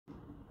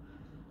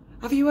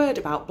Have you heard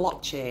about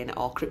blockchain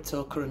or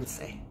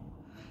cryptocurrency?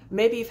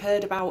 Maybe you've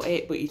heard about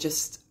it, but you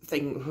just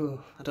think,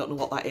 oh, I don't know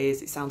what that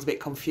is. It sounds a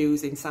bit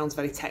confusing, sounds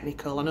very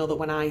technical. I know that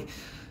when I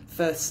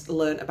first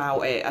learnt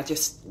about it, I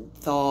just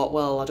thought,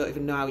 well, I don't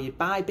even know how you'd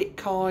buy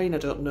Bitcoin. I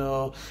don't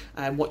know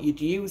what you'd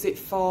use it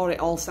for.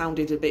 It all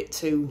sounded a bit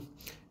too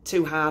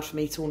hard for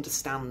me to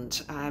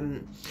understand.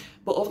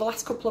 But over the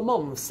last couple of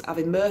months, I've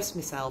immersed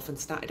myself and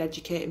started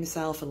educating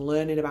myself and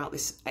learning about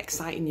this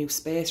exciting new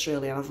space,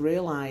 really. And I've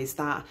realised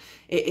that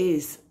it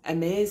is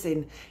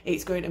amazing.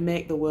 It's going to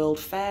make the world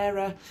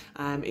fairer.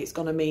 It's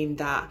going to mean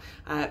that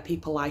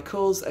people like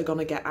us are going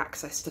to get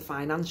access to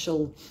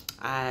financial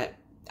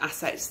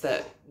assets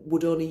that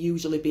would only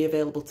usually be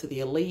available to the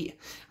elite.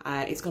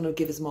 It's going to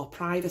give us more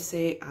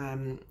privacy.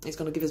 It's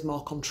going to give us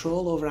more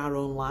control over our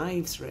own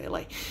lives,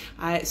 really.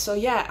 So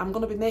yeah, I'm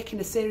going to be making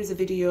a series of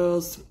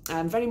videos,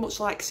 very much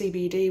like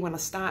CBD. When I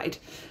started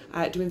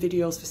doing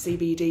videos for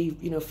CBD,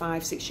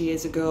 5-6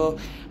 years ago,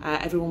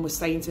 everyone was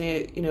saying to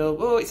me,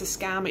 oh, it's a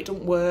scam, it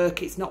don't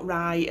work, it's not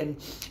right, and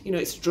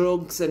it's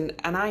drugs. And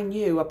I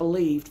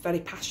believed very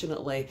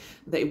passionately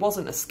that it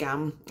wasn't a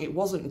scam, it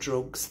wasn't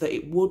drugs, that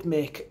it would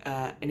make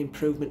an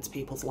improvement to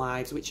people's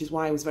lives, which is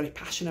why I was very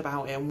passionate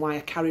about it and why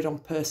I carried on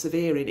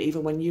persevering.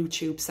 Even when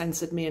YouTube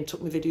censored me and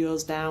took my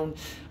videos down,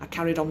 I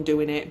carried on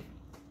doing it.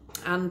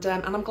 And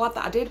I'm glad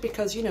that I did,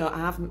 because I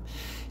have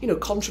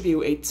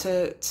contributed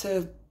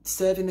to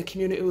serving the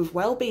community with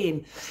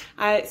well-being.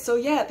 So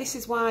yeah, this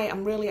is why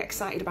I'm really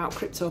excited about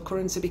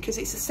cryptocurrency, because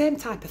it's the same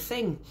type of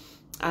thing.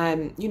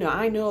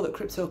 I know that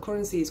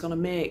cryptocurrency is going to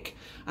make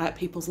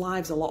people's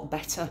lives a lot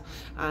better.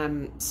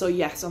 So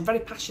yes, I'm very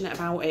passionate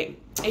about it.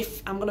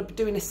 I'm going to be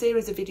doing a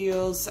series of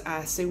videos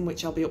soon,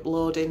 which I'll be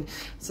uploading,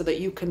 so that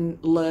you can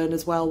learn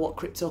as well what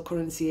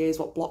cryptocurrency is,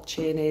 what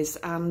blockchain is.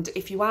 And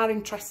if you are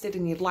interested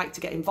and you'd like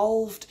to get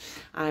involved,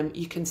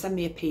 you can send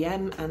me a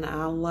PM and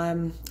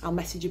I'll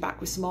message you back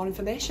with some more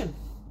information.